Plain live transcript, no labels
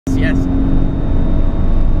Yes.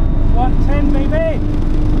 110, baby.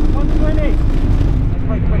 120.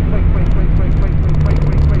 Wait.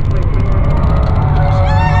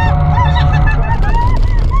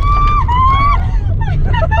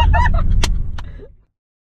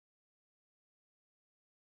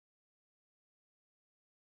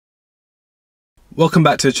 Welcome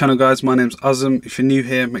back to the channel, guys. My name's Auzzam. If you're new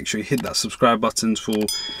here, make sure you hit that subscribe button for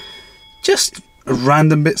just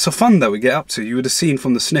random bits of fun that we get up to. You would have seen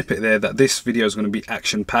from the snippet there that this video is going to be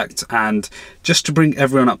action packed, and just to bring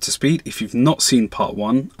everyone up to speed, if you've not seen part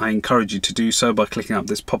 1, I encourage you to do so by clicking up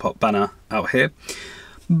this pop-up banner out here.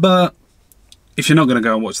 But if you're not going to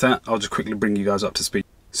go and watch that, I'll just quickly bring you guys up to speed.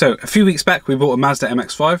 So a few weeks back we bought a Mazda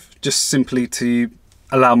MX5 just simply to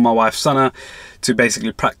allow my wife Sana to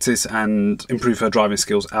basically practice and improve her driving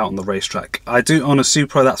skills out on the racetrack. I do own a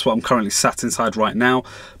Supra, that's what I'm currently sat inside right now,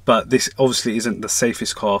 but this obviously isn't the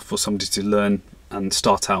safest car for somebody to learn and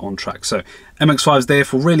start out on track. So MX5 is there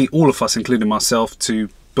for really all of us, including myself, to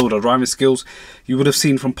build our driving skills. You would have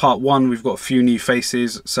seen from part 1 we've got a few new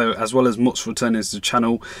faces, so as well as Muts returning to the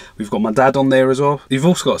channel, we've got my dad on there as well. You've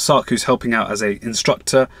also got Sark, who's helping out as an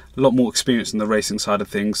instructor, a lot more experience in the racing side of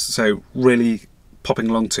things, so really popping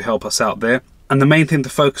along to help us out there. And the main thing to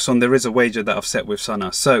focus on, there is a wager that I've set with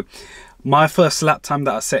Sana. So my first lap time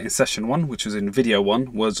that I set in session 1, which was in video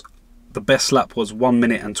 1, was the best lap was 1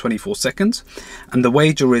 minute and 24 seconds. And the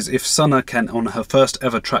wager is if Sana can, on her first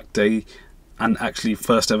ever track day, and actually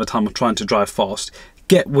first ever time of trying to drive fast,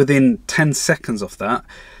 get within 10 seconds of that,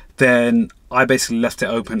 then I basically left it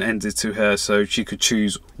open-ended to her so she could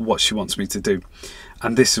choose what she wants me to do.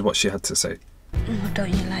 And this is what she had to say. What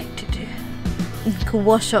don't you like to do? You could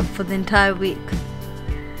wash up for the entire week.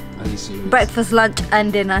 Are you serious? Breakfast, lunch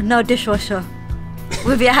and dinner. No dishwasher.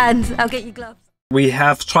 With your hands. I'll get you gloves. We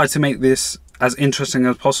have tried to make this as interesting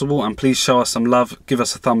as possible, and please show us some love. Give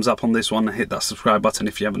us a thumbs up on this one and hit that subscribe button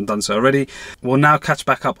if you haven't done so already. We'll now catch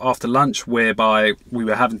back up after lunch, whereby we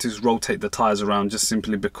were having to rotate the tyres around just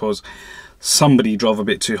simply because somebody drove a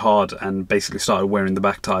bit too hard and basically started wearing the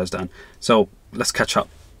back tyres down. So let's catch up.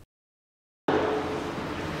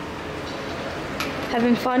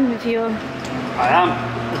 Having fun with your... I am.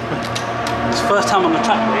 It's the first time on the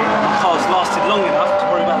track day my car's lasted long enough to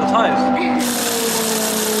worry about the tyres.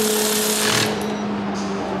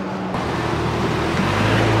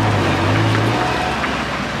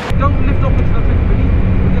 Don't lift up into the thing, really.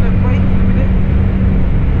 We're going to brake in a minute.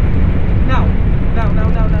 Now.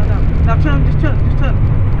 Now turn, just turn.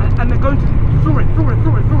 And they're going to floor it.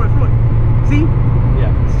 See?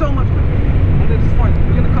 Yeah. So much quicker. And then it's fine.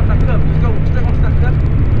 We're going to cut that curve. Just go straight onto that curve.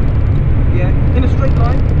 Yeah. In a straight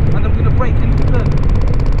line. And then we're going to brake into the curve.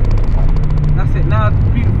 That's it. Now,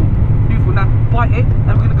 beautiful. Now, bite it.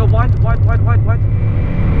 And we're going to go wide.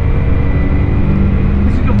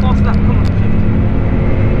 This is your fast lap. Come on, shift.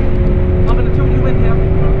 I'm going to tell you when here. You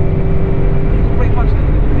can brake much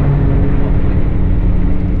later than you think.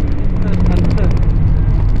 Turn.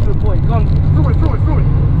 Good boy. Go on. Through it.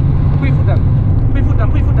 Put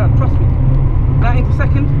your foot down. Trust me. Now into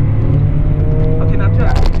second. Okay, now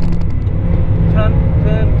turn.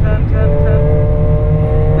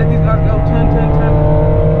 Let these guys go. Turn.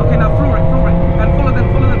 Okay, now floor it. And follow them.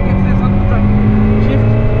 Get to this side of the track. Shift.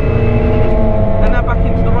 And now back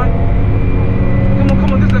into the right. Come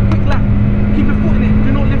on, this is a quick lap. Keep your foot in it, do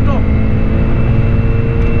not lift off.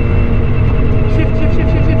 Shift.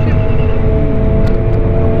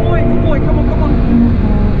 Good boy, come on.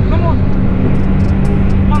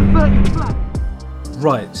 130 flat.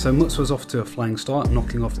 Right, so Muts was off to a flying start,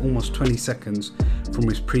 knocking off almost 20 seconds from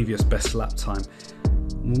his previous best lap time.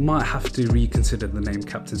 We might have to reconsider the name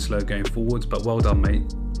Captain Slow going forwards, but well done,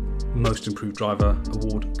 mate. Most Improved Driver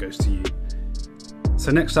award goes to you.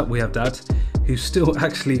 So next up we have Dad, who's still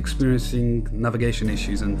actually experiencing navigation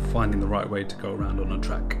issues and finding the right way to go around on a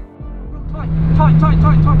track. Tight.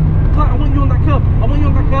 I want you on that curb.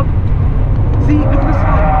 See, look at the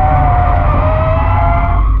slide.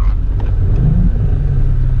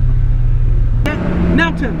 Yeah,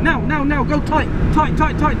 now turn. Now. Go tight.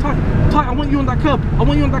 I want you on that curb.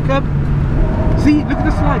 See, look at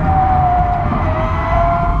the slide.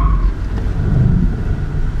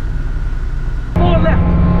 More left.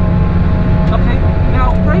 Okay,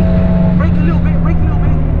 now brake a little bit.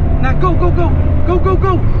 Now go.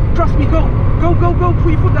 Trust me, go.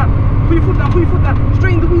 Put your foot down.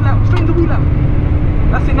 Straighten the wheel out.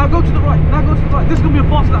 That's it. Now go to the right. This is gonna be a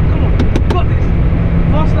fast lap. Come on, you got this.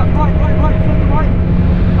 Fast lap. Right.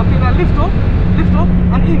 Okay, now lift off,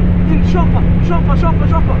 and in sharper.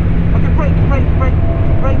 Okay, brake.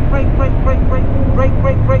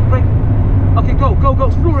 Okay, go.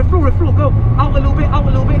 Floor it. Go out a little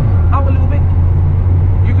bit.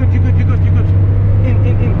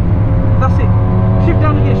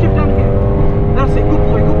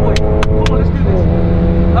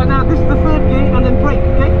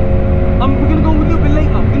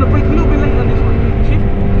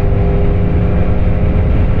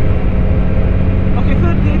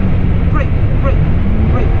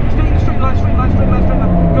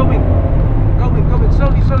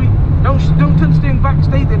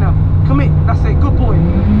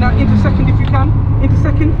 into second if you can. Into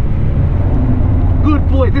second. Good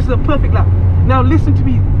boy. This is a perfect lap. Now listen to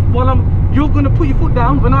me. You're gonna put your foot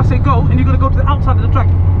down when I say go, and you're gonna go to the outside of the track.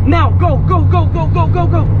 Now go, go, go, go, go, go,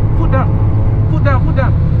 go. Foot down, foot down, foot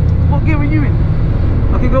down. What gear are you in?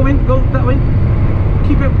 Okay, go in, go that way.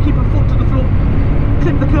 Keep a foot to the floor.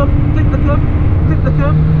 Clip the curb, clip the curb, clip the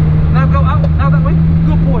curb. Now go out, now that way.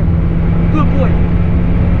 Good boy, good boy.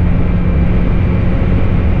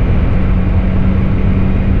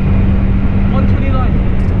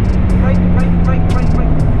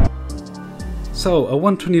 So a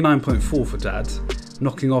 129.4 for Dad,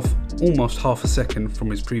 knocking off almost half a second from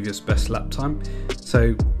his previous best lap time.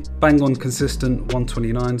 So bang on consistent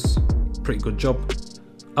 129s, pretty good job.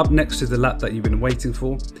 Up next is the lap that you've been waiting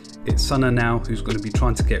for. It's Sana now, who's going to be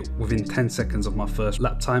trying to get within 10 seconds of my first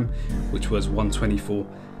lap time, which was 124.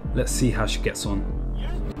 Let's see how she gets on. You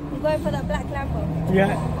going for that black Lambo?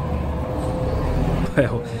 Yeah.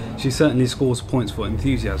 Well, she certainly scores points for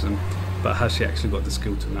enthusiasm, but has she actually got the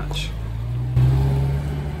skill to match?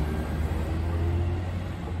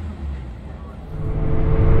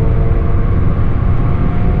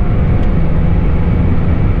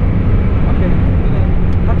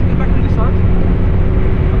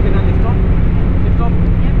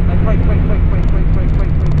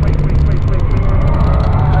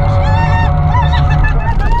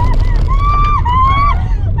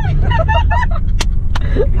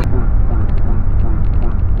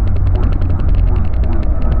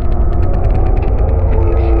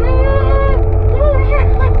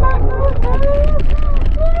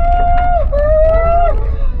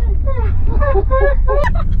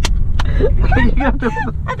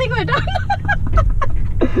 I think we're done.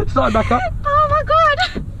 Start back up. Oh my god.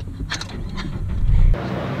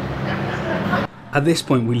 At this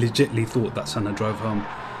point we legitimately thought that Sana drove home,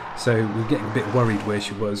 so we were getting a bit worried where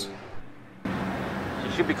she was.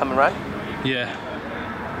 She should be coming right. Yeah.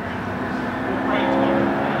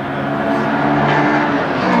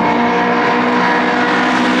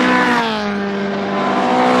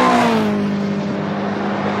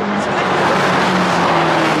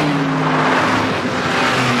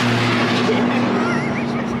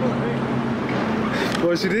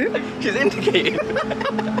 What's she doing? She's indicating. it's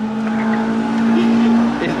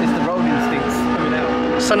the road instincts coming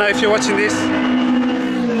out. Sana, if you're watching this,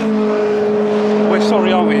 we're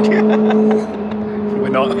sorry, aren't we? We're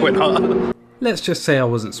not. Let's just say I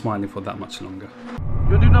wasn't smiling for that much longer. You want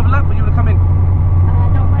to do another lap or you want to come in? I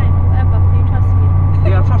don't mind, whatever, you trust me.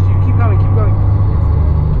 Yeah, I trust you. Keep going, keep going.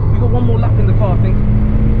 We got one more lap in the car, I think.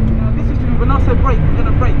 Now listen to me, when I say brake, we're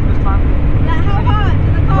going to brake this time. Like how hard?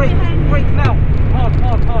 To the car Brake, behind me. brake now. Hard,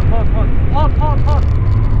 hard, hard, hard, hard. Hard, hard, hard.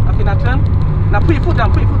 Okay, now turn. Now put your foot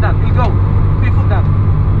down, put your foot down. Here you go. Put your foot down.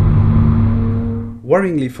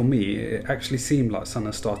 Worryingly for me, it actually seemed like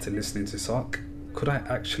Sana started listening to Sark. Could I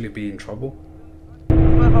actually be in trouble?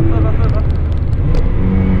 Further, further, further.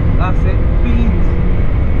 That's it. Beans.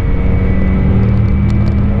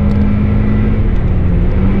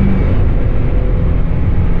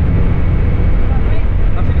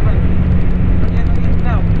 Now take the brake. Not yet, not yet.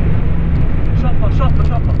 Now. Sharper, sharper,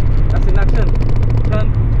 sharper. That's it. Now turn. Turn.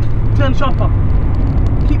 Turn sharper.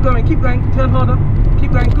 Keep going, keep going. Turn harder.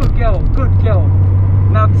 Keep going. Good girl. Good girl.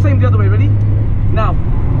 Now same the other way. Ready? Now.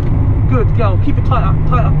 Good girl. Keep it tighter,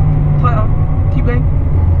 tighter, tighter. Keep going.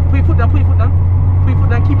 Put your foot down, put your foot down. Put your foot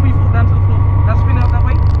down, keep your foot down to the floor. Now spin out that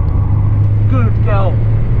way. Good girl.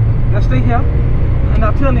 Now stay here. And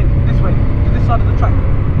now turn in this way, to this side of the track.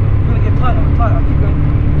 You're gonna get tighter, tighter. Keep going.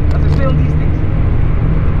 Now so stay on these things.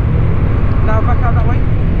 Now back out that way.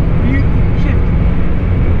 Beautiful. Shift.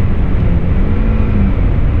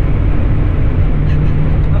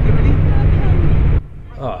 Okay, ready?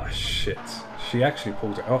 Ah, shit. She actually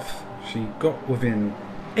pulled it off. She got within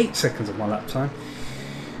 8 seconds of my lap time.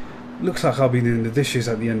 Looks like I'll be doing the dishes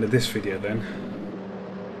at the end of this video then.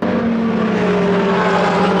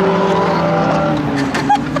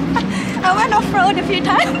 I went off-road a few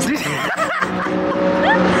times.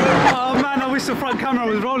 Oh man, I wish the front camera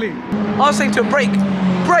was rolling. I was saying to her, brake,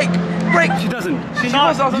 brake, brake. She doesn't. She was.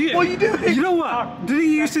 I was like, what are you doing? You know what? Didn't you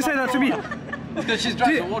used to say that to me? Because she's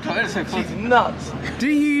driving the water. She's nuts.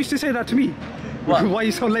 Didn't you used to say that to me? What? Why are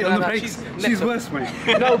you so late on the No, brakes? she's She's worse, mate.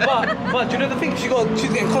 No, but do you know the thing? She's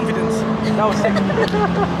getting confidence. That was sick.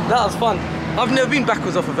 That was fun. I've never been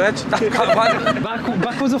backwards off a veg. That's kind of fun.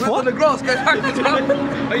 Backwards of On what? the grass, go backwards. She done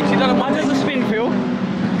a How does the spin feel?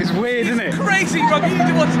 It's weird, isn't it? crazy, bro. You need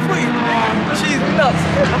to watch the footage. She's nuts.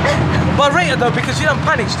 But I rate her though because she doesn't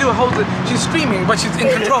panic. She still holds it. She's screaming, but she's in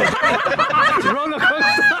control. It's a roller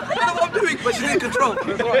coaster. I don't know what I'm doing, but she's in control.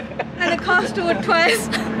 That's right. And the car stalled twice.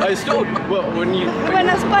 I stalled. Well, when you... When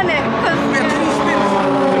I spun it.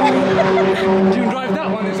 You can drive that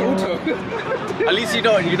one, it's auto. At least you're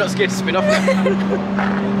not scared to spin off.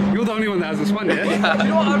 You're the only one that hasn't spun it. You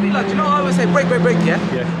know what I realised? You know I always say brake, brake, brake, yeah?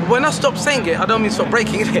 Yeah. When I stop saying it, I don't mean stop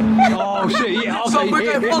braking, innit? Oh shit, yeah, So we're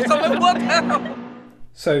going fast, I'm like, what the hell?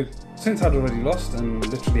 So, since I'd already lost and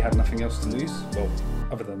literally had nothing else to lose, well,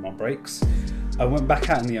 other than my brakes, I went back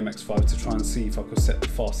out in the MX5 to try and see if I could set the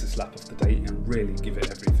fastest lap of the day and really give it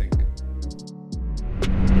everything.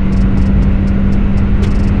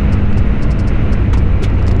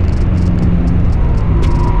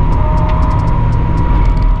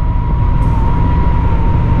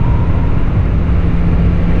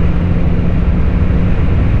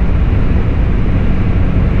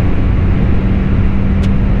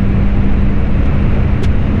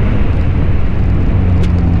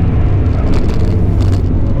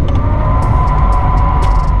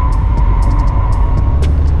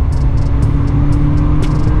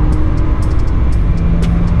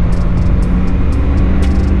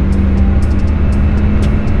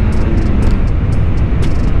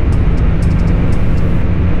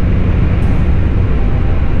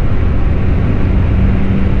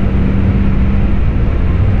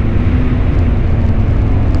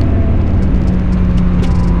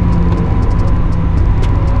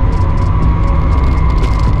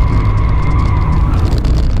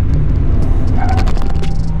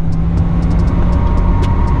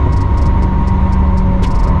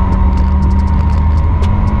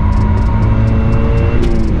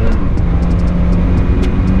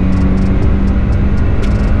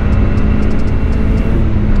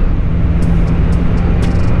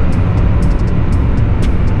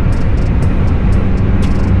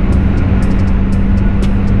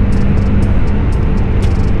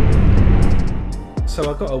 So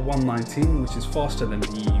I got a 119, which is faster than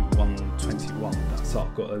the 121 that I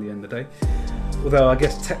got earlier in the day. Although I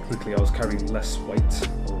guess technically I was carrying less weight,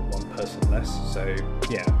 or one person less, so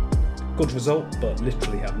yeah, good result, but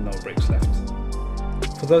literally have no brakes left.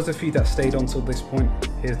 For those of you that stayed on till this point,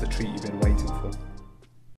 here's the treat you've been waiting for.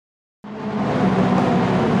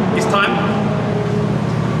 It's time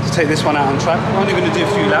to take this one out on track. I'm only going to do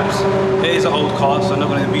a few laps. It is an old car, so I'm not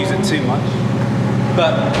going to abuse it too much.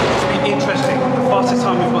 But it's been interesting. The fastest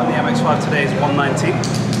time we've got in the MX5 today is 119.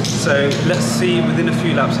 So let's see within a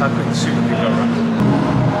few laps how quick the Supra can go around.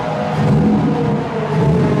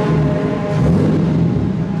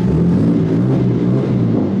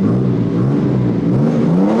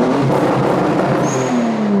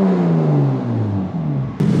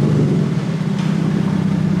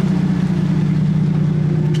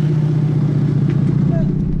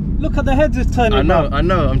 Look at the heads it's turning. I know, I'm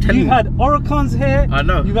telling you. You've had Oricons here. I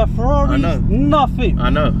know. You've had Ferraris. I know. Nothing. I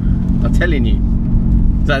know. I'm telling you.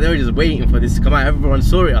 It's like they were just waiting for this to come out. Everyone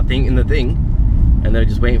saw it, I think, in the thing, and they were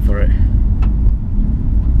just waiting for it.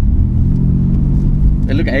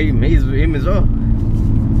 And look at him. He's him as well.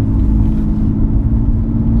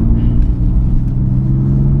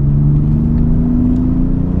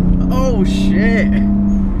 Oh shit!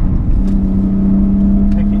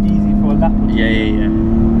 Take it easy for a lap. Yeah.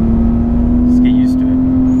 Just get used to it.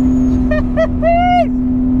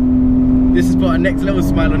 This has put a next level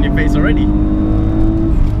smile on your face already.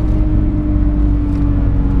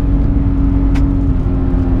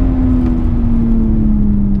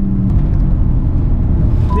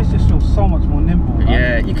 This just feels so much more nimble. Right?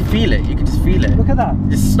 Yeah, you can feel it. You can just feel it. Look at that.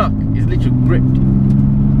 It's stuck. It's literally gripped.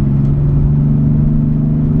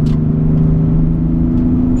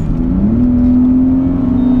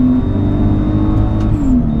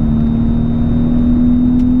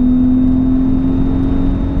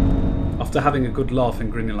 After having a good laugh and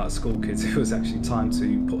grinning like school kids, it was actually time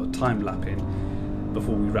to put a time lap in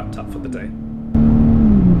before we wrapped up for the day.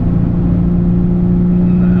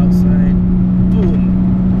 On the outside. Boom.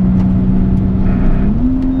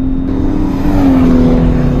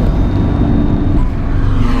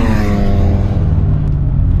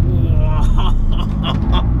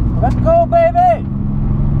 Let's go, baby!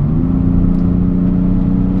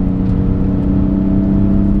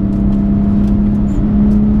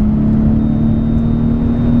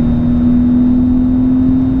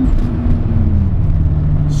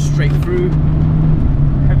 Straight through.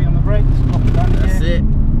 Heavy on the brakes. Drop it down That's here. it.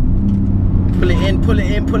 Pull it in, pull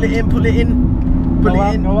it in, pull it in, pull it in. Pull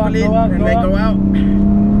it in, pull it in, and then go out.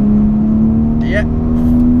 Yeah.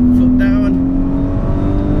 Foot down.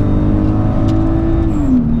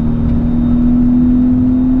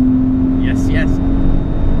 Yes, yes.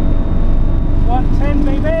 110,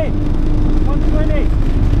 baby! 120!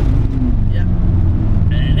 Yeah.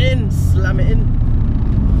 And in, slam it in.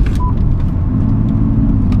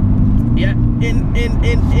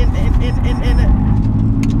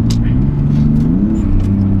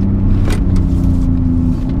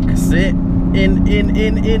 That's it. In,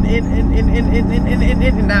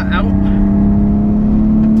 out.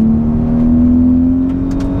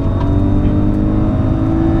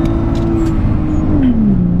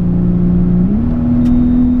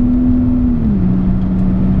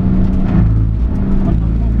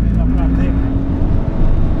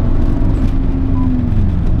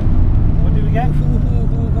 What did we get?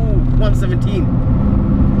 117.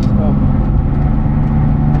 Oh.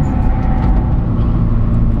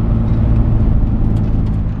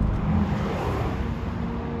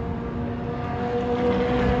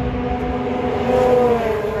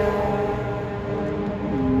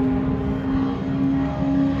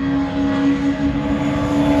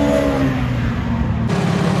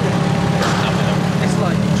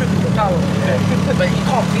 But you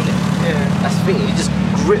can't feel it. Yeah. That's the thing, it just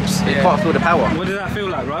grips. You can't feel the power. What did that feel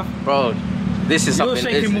like, bruv? Bro, this is You're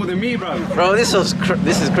something. shaking more than me, bro. Bro, this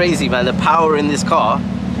is crazy, man. The power in this car.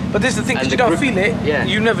 But this is the thing, And because you the don't grip- feel it, yeah.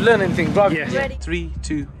 you never learn anything. Drive. Yes. Ready? 3,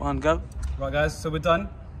 2, 1, go. Right, guys, so we're done.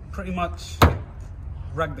 Pretty much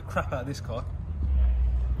ragged the crap out of this car.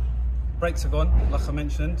 Brakes are gone, like I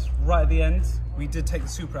mentioned. Right at the end, we did take the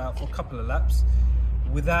Supra out for a couple of laps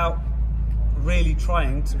without really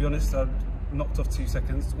trying, to be honest. I knocked off 2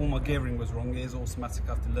 seconds. All my gearing was wrong. It is automatic,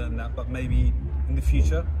 I have to learn that, but maybe in the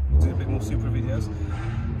future we'll do a bit more Supra videos.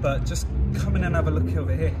 But just come in and have a look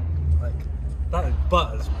over here. Like, that is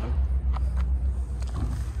butters, man.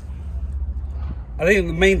 I think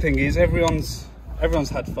the main thing is everyone's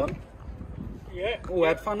had fun. Yeah. Oh, we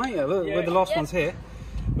had fun, ain't you? Look, Yeah. we're the last ones here.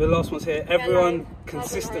 We're the last ones here. Everyone like,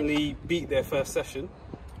 consistently beat their first session,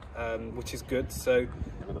 which is good. So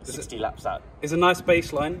We've got 60 laps out. it's a nice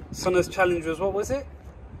baseline. Sunna's challenge was, what was it?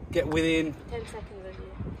 Get within 10 seconds of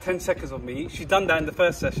you. 10 seconds of me. She'd done that in the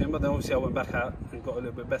first session, but then obviously I went back out and got a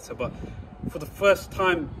little bit better. But for the first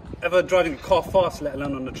time ever driving a car fast, let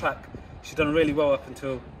alone on the track, she'd done really well up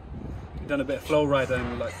until we'd done a bit of flow rider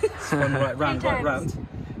and like spun right round.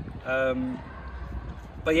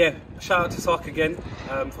 But yeah, shout out to Sark again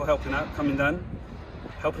for helping out, coming down,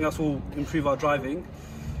 helping us all improve our driving.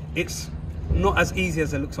 It's not as easy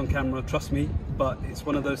as it looks on camera, trust me, but it's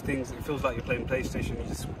one of those things that feels like you're playing PlayStation. You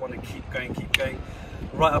just want to keep going,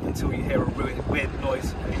 right up until you hear a weird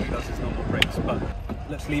noise and you realise there's no more brakes. But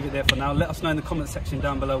let's leave it there for now. Let us know in the comment section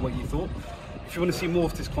down below what you thought. If you want to see more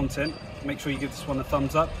of this content, make sure you give this one a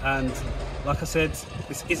thumbs up. And like I said,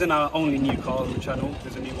 this isn't our only new car on the channel.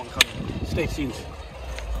 There's a new one coming. Stay tuned.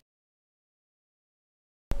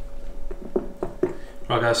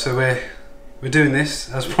 Right guys, so we're doing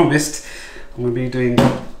this as promised. I'm going to be doing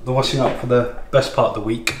the washing up for the best part of the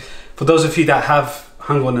week. For those of you that have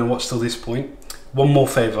hung on and watched till this point, one more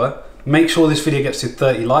favour. Make sure this video gets to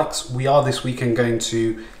 30 likes. We are this weekend going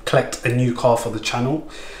to collect a new car for the channel.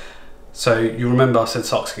 So you remember I said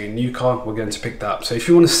Sark's getting a new car, we're going to pick that up. So if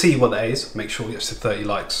you want to see what that is, make sure it gets to 30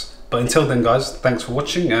 likes. But until then guys, thanks for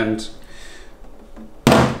watching and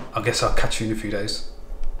I guess I'll catch you in a few days.